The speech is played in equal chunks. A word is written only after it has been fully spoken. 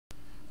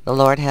The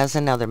Lord has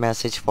another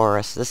message for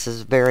us. This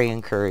is very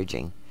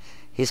encouraging.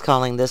 He's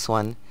calling this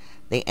one,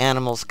 The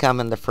Animals Come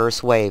in the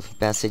First Wave,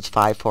 message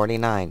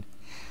 549.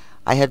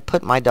 I had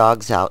put my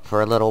dogs out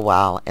for a little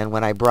while, and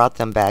when I brought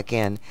them back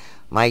in,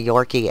 my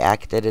Yorkie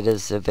acted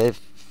as if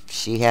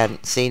she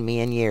hadn't seen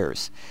me in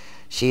years.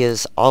 She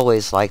is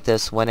always like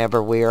this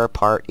whenever we are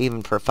apart,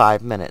 even for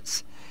 5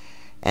 minutes,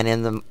 and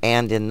in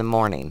the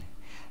morning.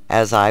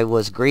 As I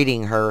was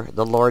greeting her,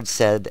 the Lord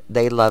said,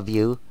 "They love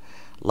you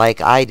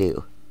like I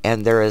do,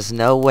 and there is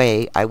no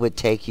way I would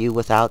take you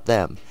without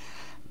them,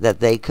 that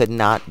they could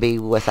not be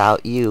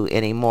without you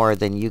any more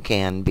than you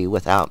can be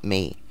without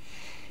me."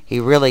 He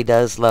really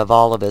does love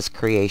all of his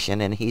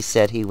creation, and he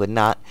said he would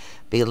not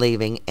be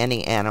leaving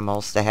any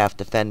animals to have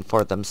to fend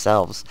for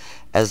themselves,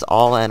 as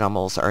all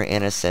animals are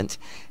innocent,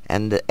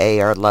 and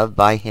they are loved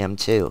by him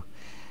too.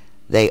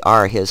 They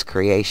are his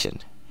creation.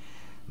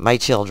 My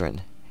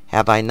children,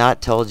 have I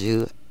not told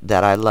you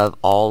that I love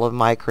all of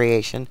my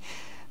creation?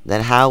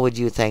 Then how would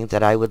you think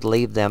that I would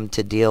leave them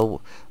to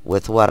deal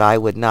with what I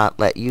would not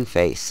let you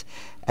face,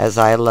 as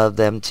I love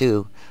them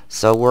too?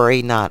 So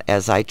worry not,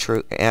 as I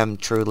am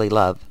truly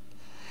loved.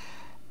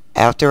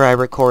 After I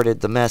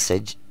recorded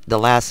the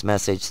last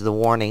message, the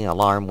warning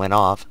alarm went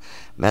off,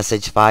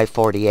 message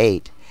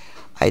 548.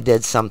 I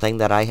did something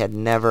that I had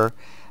never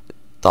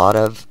thought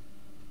of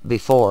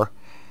before.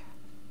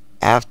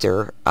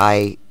 After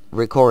I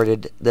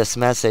recorded this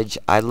message,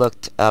 I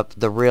looked up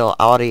the real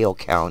audio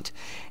count,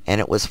 and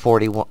it was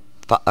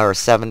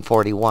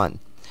 741.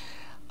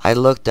 I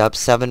looked up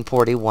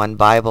 741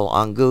 Bible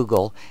on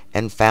Google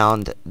and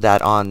found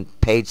that on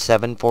page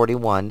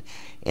 741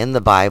 in the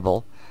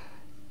Bible,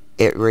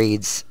 it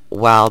reads,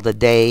 "While the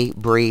day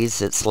breathes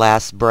its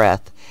last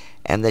breath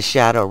and the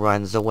shadow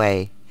runs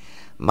away."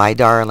 My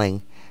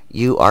darling,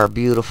 you are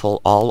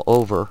beautiful all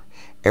over.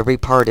 Every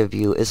part of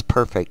you is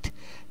perfect.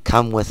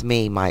 Come with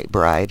me, my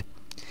bride.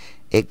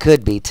 It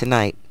could be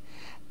tonight.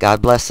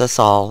 God bless us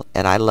all,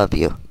 and I love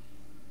you.